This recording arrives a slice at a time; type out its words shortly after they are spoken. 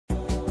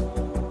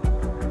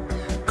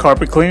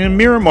Carpet Cleaning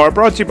Miramar,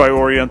 brought to you by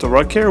Oriental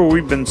Rug Care.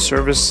 We've been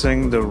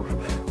servicing the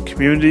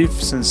community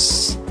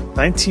since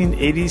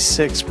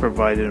 1986,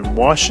 providing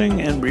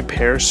washing and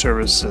repair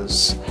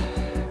services.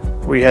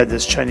 We had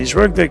this Chinese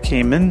rug that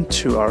came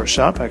into our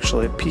shop,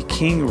 actually a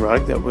Peking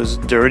rug that was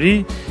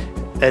dirty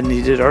and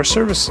needed our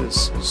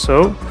services.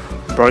 So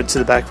we brought it to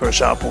the back of our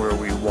shop where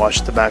we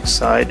washed the back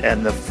side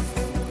and the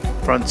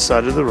front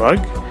side of the rug.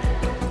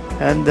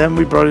 And then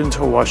we brought it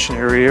into a washing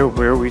area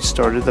where we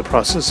started the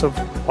process of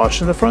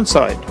washing the front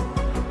side.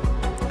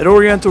 At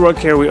Oriental Rug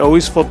Care, we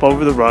always flip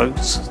over the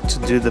rugs to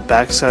do the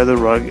back side of the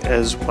rug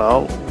as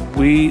well.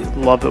 We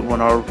love it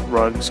when our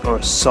rugs are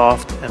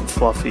soft and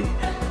fluffy.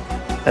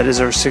 That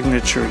is our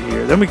signature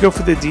here. Then we go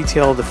for the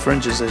detail of the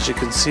fringes. As you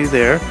can see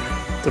there,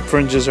 the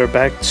fringes are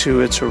back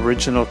to its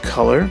original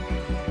color.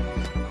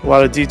 A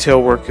lot of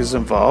detail work is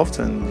involved,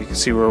 and you can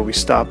see where we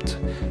stopped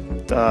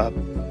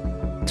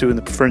doing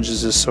the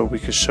fringes is so we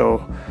could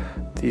show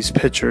these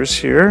pictures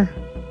here.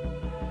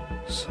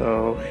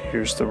 So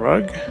here's the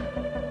rug.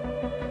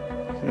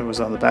 It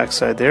was on the back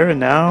side there, and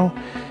now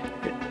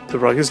the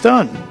rug is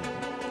done.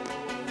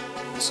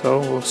 So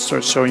we'll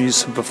start showing you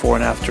some before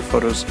and after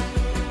photos.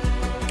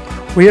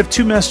 We have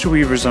 2 master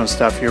weavers on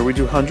staff here. We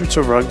do hundreds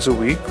of rugs a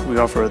week. We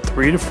offer a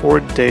 3 to 4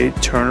 day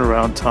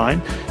turnaround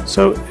time.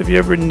 So if you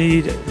ever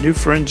need new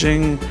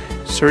fringing,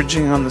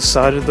 serging on the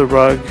side of the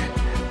rug,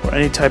 or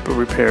any type of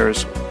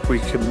repairs, we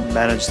can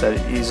manage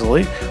that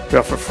easily. We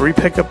offer free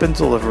pickup and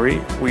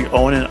delivery. We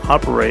own and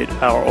operate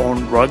our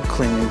own rug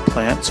cleaning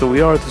plant, so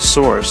we are the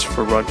source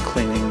for rug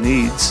cleaning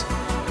needs.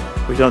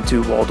 We don't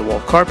do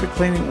wall-to-wall carpet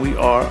cleaning. We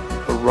are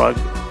a rug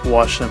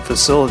washing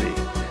facility.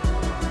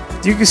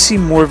 You can see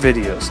more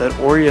videos at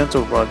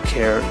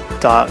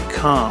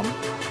orientalrugcare.com.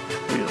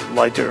 We'd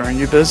like to earn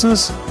your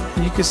business,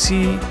 and you can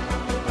see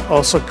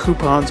also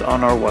coupons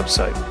on our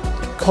website.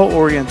 Call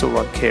Oriental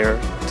Rug Care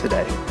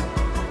today.